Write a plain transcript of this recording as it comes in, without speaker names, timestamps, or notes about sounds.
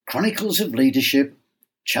Chronicles of Leadership,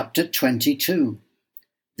 Chapter 22,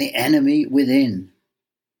 The Enemy Within.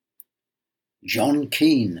 John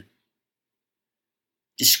Keane.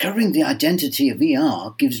 Discovering the identity of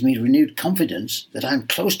ER gives me renewed confidence that I am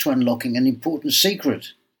close to unlocking an important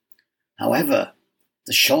secret. However,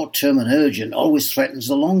 the short-term and urgent always threatens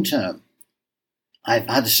the long-term. I've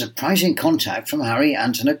had a surprising contact from Harry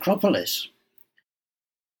Antonopoulos.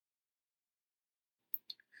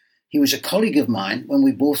 He was a colleague of mine when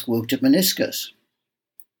we both worked at Meniscus.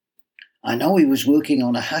 I know he was working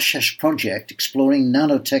on a hush-hush project exploring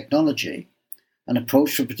nanotechnology, an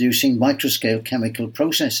approach for producing microscale chemical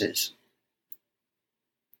processes.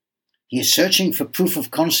 He is searching for proof of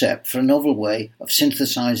concept for a novel way of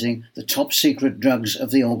synthesizing the top-secret drugs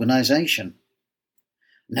of the organization.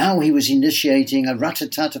 Now he was initiating a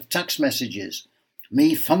rat-a-tat of text messages,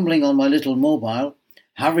 me fumbling on my little mobile,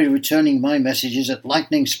 Harry returning my messages at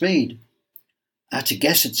lightning speed. I had to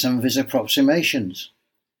guess at some of his approximations.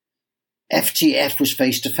 FTF was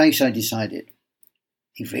face-to-face, I decided.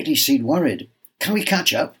 He really seemed worried. Can we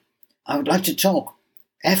catch up? I would like to talk.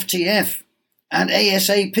 FTF and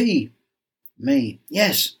ASAP. Me.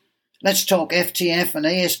 Yes. Let's talk FTF and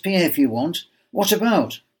ASP if you want. What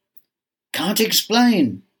about? Can't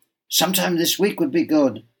explain. Sometime this week would be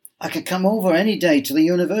good. I could come over any day to the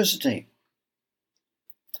university.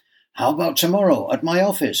 How about tomorrow at my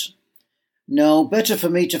office? No, better for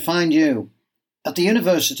me to find you. At the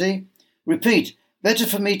university? Repeat, better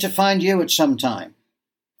for me to find you at some time.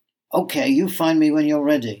 Okay, you find me when you're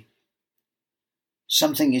ready.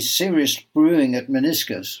 Something is serious brewing at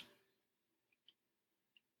Meniscus.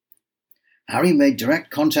 Harry made direct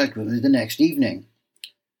contact with me the next evening,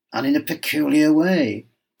 and in a peculiar way.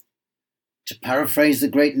 To paraphrase the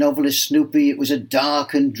great novelist Snoopy, it was a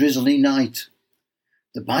dark and drizzly night.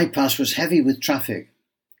 The bypass was heavy with traffic,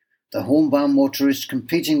 the homebound motorists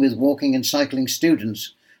competing with walking and cycling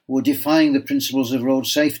students who were defying the principles of road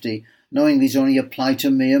safety, knowing these only apply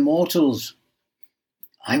to mere mortals.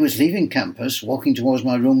 I was leaving campus, walking towards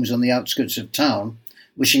my rooms on the outskirts of town,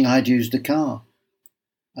 wishing I'd used the car.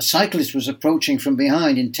 A cyclist was approaching from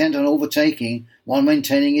behind, intent on overtaking while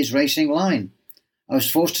maintaining his racing line. I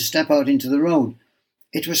was forced to step out into the road.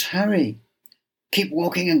 It was Harry. Keep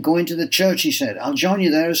walking and go into the church, he said. I'll join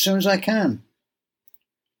you there as soon as I can.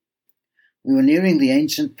 We were nearing the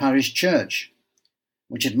ancient parish church,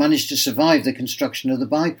 which had managed to survive the construction of the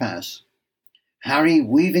bypass. Harry,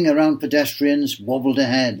 weaving around pedestrians, wobbled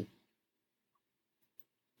ahead.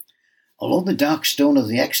 Although the dark stone of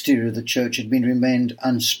the exterior of the church had remained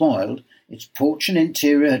unspoiled, its porch and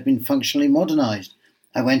interior had been functionally modernized.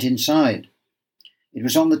 I went inside. It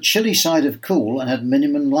was on the chilly side of cool and had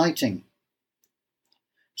minimum lighting.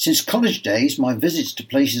 Since college days, my visits to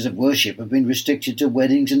places of worship have been restricted to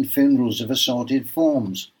weddings and funerals of assorted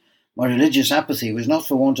forms. My religious apathy was not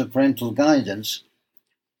for want of parental guidance.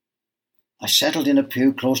 I settled in a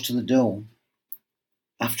pew close to the door.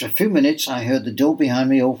 After a few minutes, I heard the door behind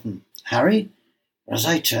me open. Harry? But as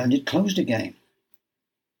I turned, it closed again.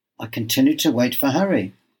 I continued to wait for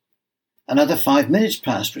Harry. Another 5 minutes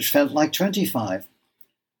passed, which felt like 25.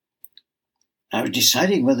 I was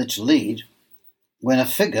deciding whether to lead, when a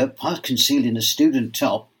figure, part concealed in a student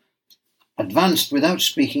top, advanced without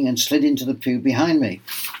speaking and slid into the pew behind me.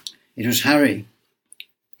 It was Harry.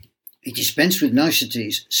 He dispensed with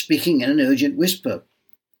niceties, speaking in an urgent whisper.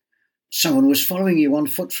 Someone was following you on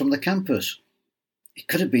foot from the campus. It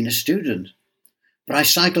could have been a student. But I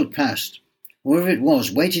cycled past. Whoever it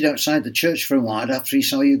was waited outside the church for a while after he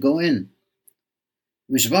saw you go in.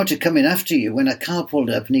 He was about to come in after you when a car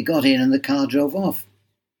pulled up and he got in and the car drove off.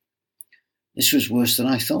 This was worse than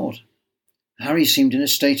I thought. Harry seemed in a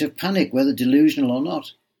state of panic, whether delusional or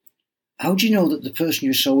not. How do you know that the person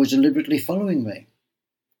you saw was deliberately following me?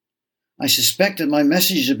 I suspect that my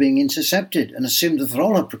messages are being intercepted and assumed that for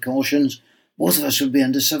all our precautions, both of us would be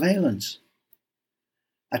under surveillance.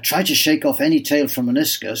 I tried to shake off any tale from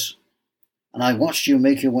Meniscus, and I watched you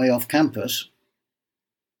make your way off campus.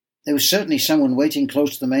 There was certainly someone waiting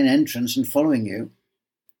close to the main entrance and following you.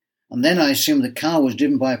 And then I assumed the car was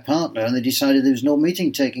driven by a partner and they decided there was no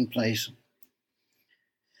meeting taking place.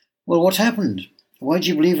 Well, what happened? Why do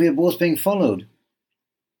you believe we are both being followed?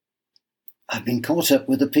 I've been caught up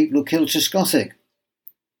with the people who killed Tschkothik.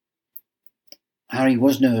 Harry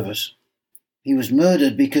was nervous. He was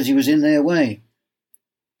murdered because he was in their way.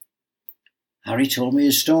 Harry told me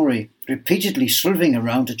his story, repeatedly swerving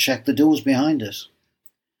around to check the doors behind us.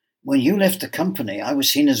 When you left the company, I was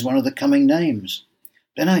seen as one of the coming names.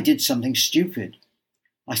 Then I did something stupid.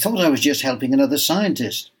 I thought I was just helping another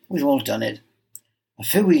scientist. We've all done it. A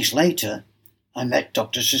few weeks later, I met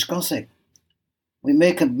Dr. Tschkothik. We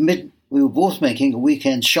were both making a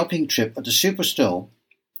weekend shopping trip at the superstore.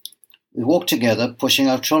 We walked together, pushing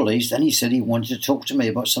our trolleys. Then he said he wanted to talk to me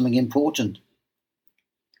about something important.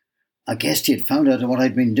 I guessed he had found out what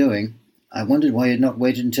I'd been doing. I wondered why he had not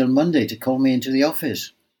waited until Monday to call me into the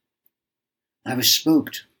office. I was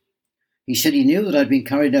spooked. He said he knew that I'd been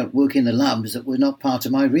carried out work in the labs that were not part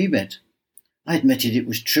of my remit. I admitted it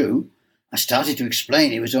was true. I started to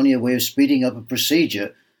explain it was only a way of speeding up a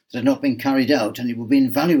procedure that had not been carried out, and it would be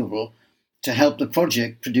invaluable to help the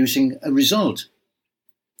project producing a result.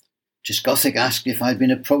 Trescothick asked if I'd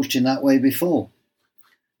been approached in that way before.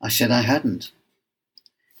 I said I hadn't.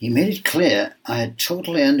 He made it clear I had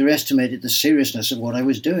totally underestimated the seriousness of what I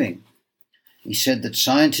was doing. He said that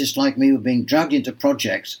scientists like me were being dragged into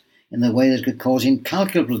projects in a way that could cause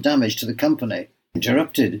incalculable damage to the company.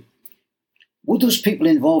 Interrupted. Would those people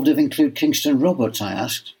involved have included Kingston Roberts? I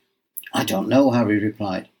asked. I don't know, Harry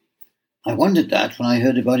replied. I wondered that when I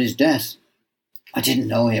heard about his death. I didn't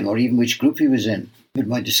know him or even which group he was in. With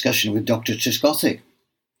my discussion with Dr. Trescothick,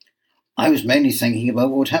 I was mainly thinking about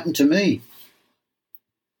what would happen to me.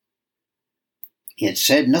 He had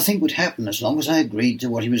said nothing would happen as long as I agreed to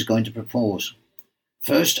what he was going to propose.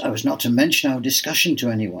 First, I was not to mention our discussion to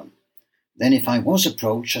anyone. Then, if I was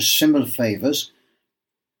approached for similar favours,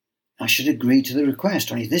 I should agree to the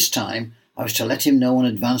request, only this time I was to let him know in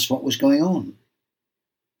advance what was going on.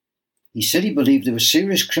 He said he believed there were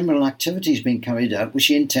serious criminal activities being carried out which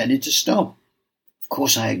he intended to stop. Of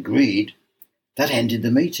course I agreed. That ended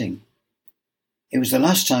the meeting. It was the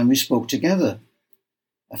last time we spoke together.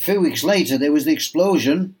 A few weeks later there was the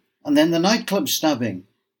explosion and then the nightclub stabbing,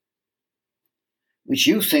 which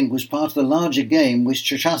you think was part of the larger game which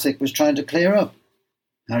Trescothick was trying to clear up.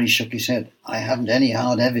 Harry shook his head. I haven't any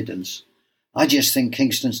hard evidence. I just think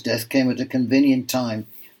Kingston's death came at a convenient time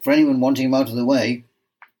for anyone wanting him out of the way.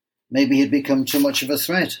 Maybe he'd become too much of a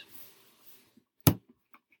threat.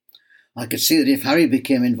 I could see that if Harry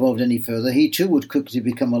became involved any further, he too would quickly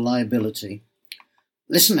become a liability.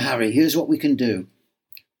 Listen, Harry, here's what we can do.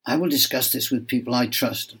 I will discuss this with people I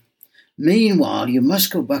trust. Meanwhile, you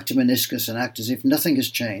must go back to Meniscus and act as if nothing has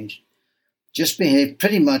changed. Just behave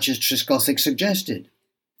pretty much as Trescothick suggested.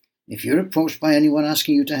 If you're approached by anyone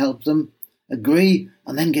asking you to help them, agree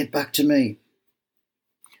and then get back to me.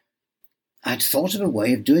 I'd thought of a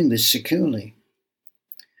way of doing this securely.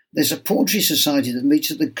 There's a poetry society that meets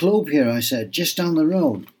at the Globe here, I said, just down the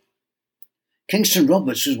road. Kingston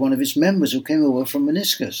Roberts was one of its members who came over from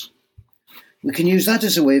Meniscus. We can use that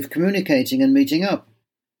as a way of communicating and meeting up.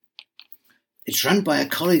 It's run by a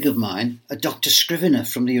colleague of mine, a Dr. Scrivener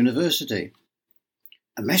from the university.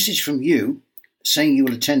 A message from you, saying you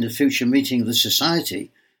will attend a future meeting of the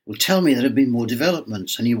society, will tell me there have been more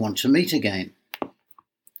developments and you want to meet again.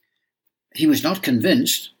 He was not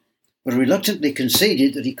convinced, but reluctantly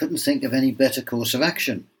conceded that he couldn't think of any better course of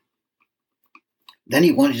action. Then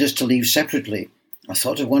he wanted us to leave separately. I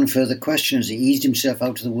thought of one further question as he eased himself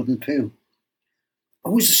out of the wooden pew.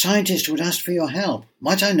 Who was the scientist who had asked for your help?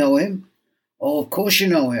 Might I know him? Oh, of course you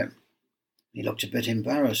know him. He looked a bit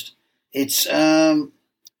embarrassed. It's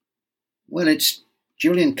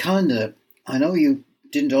Julian Kinder. I know you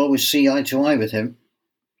didn't always see eye to eye with him.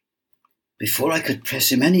 Before I could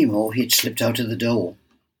press him any more, he had slipped out of the door.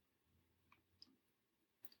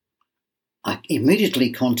 I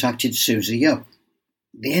immediately contacted Susie Yupp.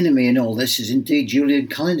 The enemy in all this is indeed Julian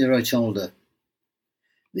Kinder, I told her.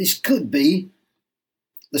 This could be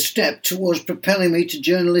the step towards propelling me to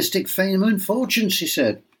journalistic fame and fortune, she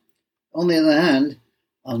said. On the other hand,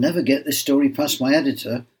 I'll never get this story past my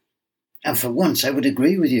editor, and for once I would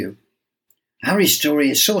agree with you. Harry's story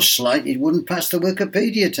is so slight it wouldn't pass the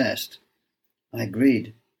Wikipedia test. I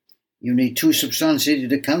agreed. You need 2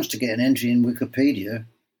 substantiated accounts to get an entry in Wikipedia.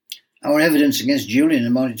 Our evidence against Julian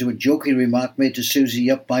amounted to a joking remark made to Susie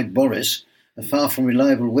Yupp by Boris, a far from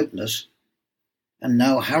reliable witness, and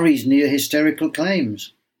now Harry's near hysterical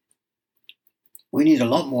claims. We need a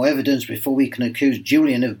lot more evidence before we can accuse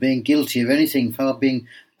Julian of being guilty of anything far being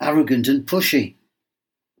arrogant and pushy.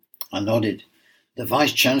 I nodded. The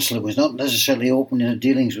Vice-Chancellor was not necessarily open in her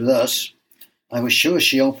dealings with us. I was sure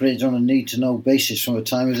she operated on a need-to-know basis from her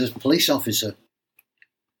time as a police officer.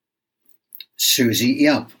 Susie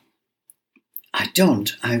Yupp.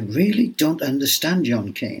 I really don't understand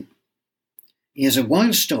John Keane. He has a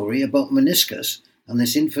wild story about Meniscus and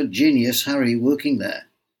this infant genius Harry working there.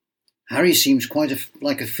 Harry seems quite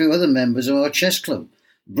like a few other members of our chess club,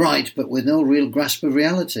 bright but with no real grasp of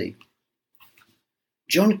reality.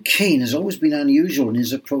 John Keane has always been unusual in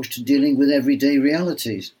his approach to dealing with everyday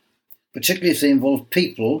realities, particularly if they involve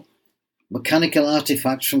people, mechanical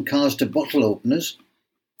artefacts from cars to bottle openers,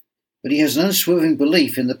 but he has an unswerving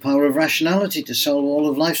belief in the power of rationality to solve all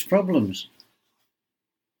of life's problems.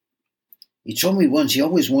 He told me once he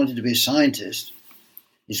always wanted to be a scientist.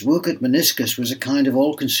 His work at Meniscus was a kind of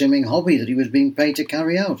all-consuming hobby that he was being paid to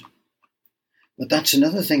carry out. But that's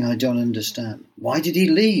another thing I don't understand. Why did he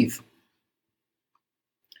leave?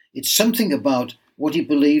 It's something about what he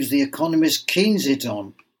believes the economist Keynes hit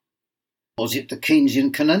on. Was it the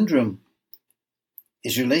Keynesian conundrum?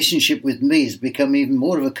 His relationship with me has become even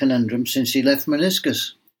more of a conundrum since he left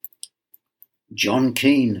Meniscus. John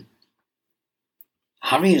Keane.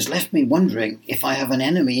 Harry has left me wondering if I have an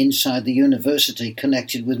enemy inside the university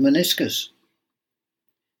connected with Meniscus.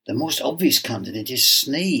 The most obvious candidate is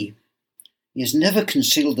Snee. He has never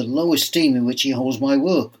concealed the low esteem in which he holds my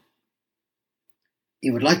work. He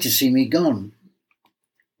would like to see me gone.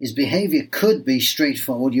 His behaviour could be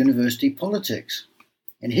straightforward university politics.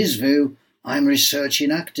 In his view, I am research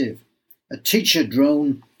inactive, a teacher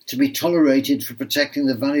drone to be tolerated for protecting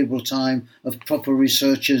the valuable time of proper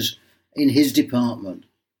researchers in his department.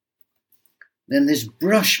 Then there's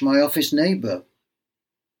Brush, my office neighbour.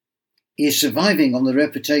 He is surviving on the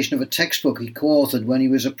reputation of a textbook he co-authored when he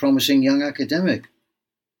was a promising young academic.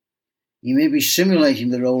 He may be simulating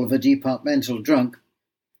the role of a departmental drunk,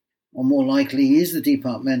 or more likely he is the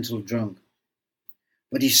departmental drunk.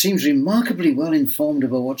 But he seems remarkably well informed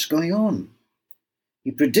about what's going on.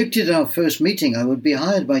 He predicted at our first meeting I would be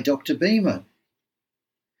hired by Dr. Beamer.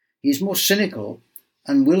 He is more cynical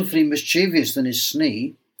and willfully mischievous than his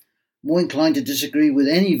Snee, more inclined to disagree with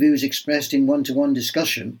any views expressed in one-to-one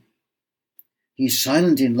discussion. He is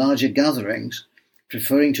silent in larger gatherings,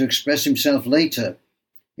 preferring to express himself later,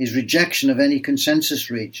 his rejection of any consensus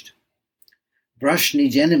reached. Brush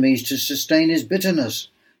needs enemies to sustain his bitterness,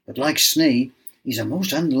 but like Snee, he's a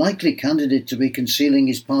most unlikely candidate to be concealing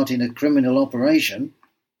his part in a criminal operation.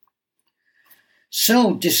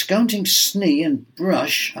 So, discounting Snee and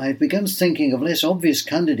Brush, I have begun thinking of less obvious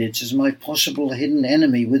candidates as my possible hidden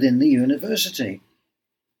enemy within the university.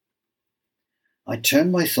 I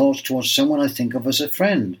turn my thoughts towards someone I think of as a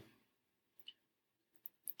friend.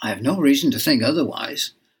 I have no reason to think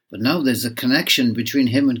otherwise, but now there's the connection between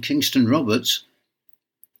him and Kingston Roberts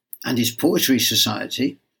and his Poetry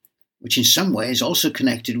Society, which in some way is also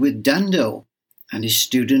connected with Dando and his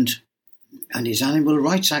student and his animal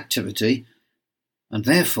rights activity, and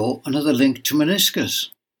therefore another link to Meniscus.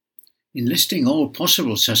 In listing all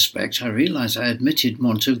possible suspects, I realised I admitted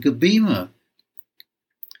Montague Beamer,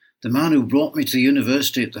 the man who brought me to the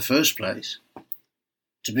university at the first place.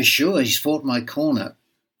 To be sure, he's fought my corner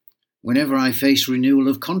whenever I face renewal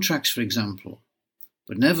of contracts, for example.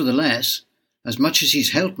 But nevertheless, as much as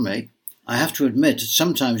he's helped me, I have to admit that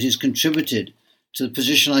sometimes he's contributed to the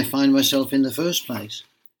position I find myself in the first place.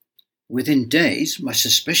 Within days, my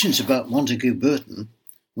suspicions about Montague Burton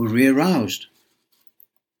were re-aroused.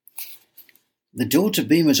 The door to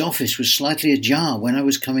Beamer's office was slightly ajar when I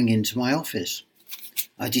was coming into my office.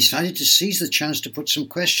 I decided to seize the chance to put some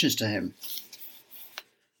questions to him.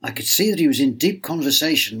 I could see that he was in deep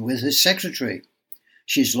conversation with his secretary.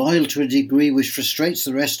 She is loyal to a degree which frustrates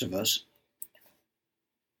the rest of us.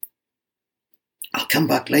 "I'll come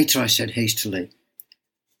back later," I said hastily.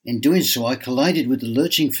 In doing so, I collided with the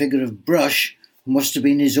lurching figure of Brush, who must have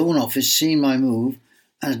been in his own office seeing my move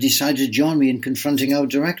and had decided to join me in confronting our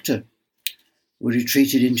director. We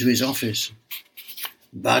retreated into his office.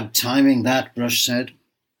 "Bad timing that," Brush said.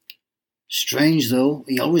 "Strange, though.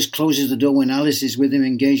 He always closes the door when Alice is with him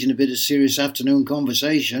engaged in a bit of serious afternoon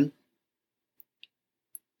conversation."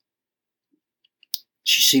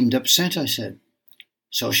 "She seemed upset," I said.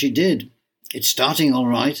 "So she did. It's starting all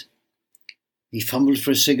right." He fumbled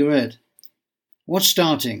for a cigarette. "What's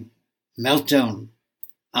starting?" "Meltdown.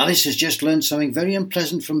 Alice has just learned something very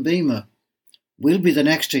unpleasant from Beamer. We'll be the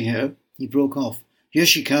next to hear." He broke off. "Here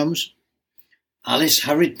she comes." Alice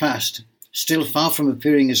hurried past, still far from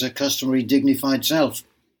appearing as her customary dignified self.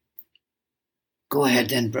 "Go ahead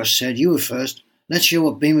then," Brush said. "You were first. Let's hear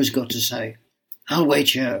what Beamer's got to say. I'll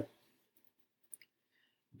wait here."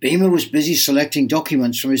 Beamer was busy selecting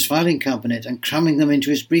documents from his filing cabinet and cramming them into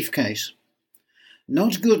his briefcase.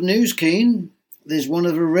 "Not good news, Keane. There's one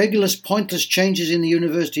of the regular pointless changes in the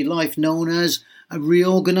university life known as a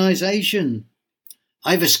reorganisation.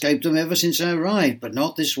 I've escaped them ever since I arrived, but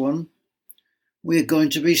not this one. We're going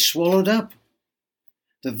to be swallowed up.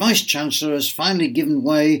 The Vice-Chancellor has finally given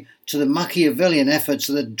way to the Machiavellian efforts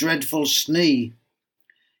of the dreadful Snee.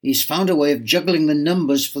 He's found a way of juggling the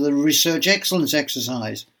numbers for the research excellence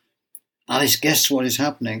exercise. Alice guessed what is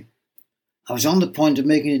happening. I was on the point of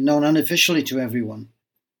making it known unofficially to everyone.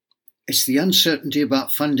 It's the uncertainty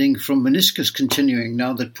about funding from meniscus continuing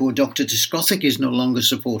now that poor Dr. Tiskrothick is no longer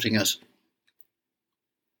supporting us.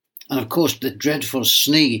 And of course, the dreadful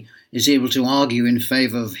Snee is able to argue in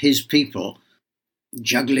favour of his people,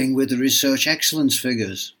 juggling with the research excellence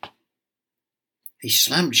figures. He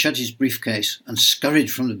slammed shut his briefcase and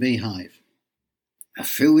scurried from the beehive. A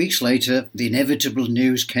few weeks later, the inevitable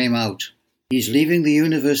news came out. He's leaving the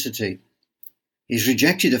university. He's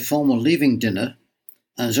rejected a formal leaving dinner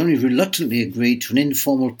and has only reluctantly agreed to an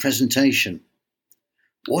informal presentation.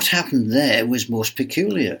 What happened there was most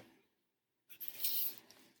peculiar.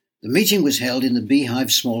 The meeting was held in the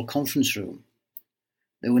beehive's small conference room.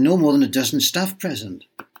 There were no more than a dozen staff present.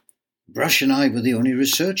 Brush and I were the only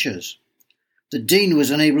researchers. The dean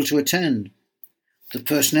was unable to attend. The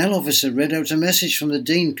personnel officer read out a message from the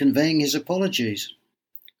dean conveying his apologies.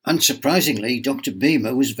 Unsurprisingly, Dr.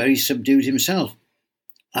 Beamer was very subdued himself.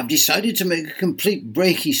 "I've decided to make a complete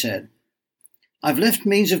break," he said. "I've left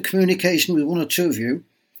means of communication with one or two of you,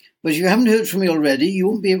 but if you haven't heard from me already, you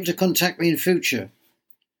won't be able to contact me in future."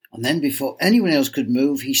 And then, before anyone else could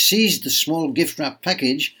move, he seized the small gift-wrap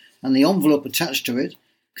package and the envelope attached to it,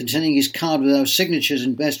 containing his card with our signatures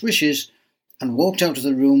and best wishes, and walked out of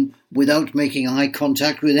the room without making eye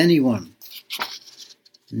contact with anyone.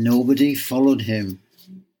 Nobody followed him.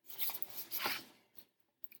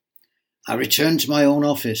 I returned to my own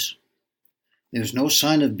office. There was no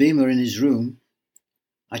sign of Beamer in his room.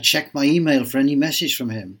 I checked my email for any message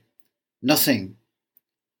from him. Nothing.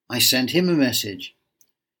 I sent him a message.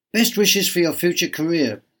 "Best wishes for your future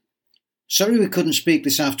career. Sorry we couldn't speak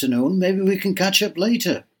this afternoon. Maybe we can catch up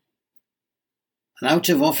later." An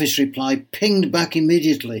out-of-office reply pinged back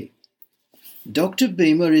immediately. "Dr.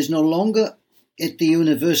 Beamer is no longer at the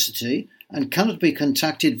university and cannot be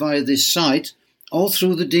contacted via this site or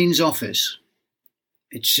through the dean's office."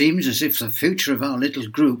 It seems as if the future of our little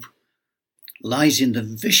group lies in the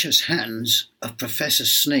vicious hands of Professor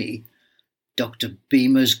Snee, Dr.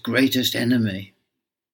 Beamer's greatest enemy.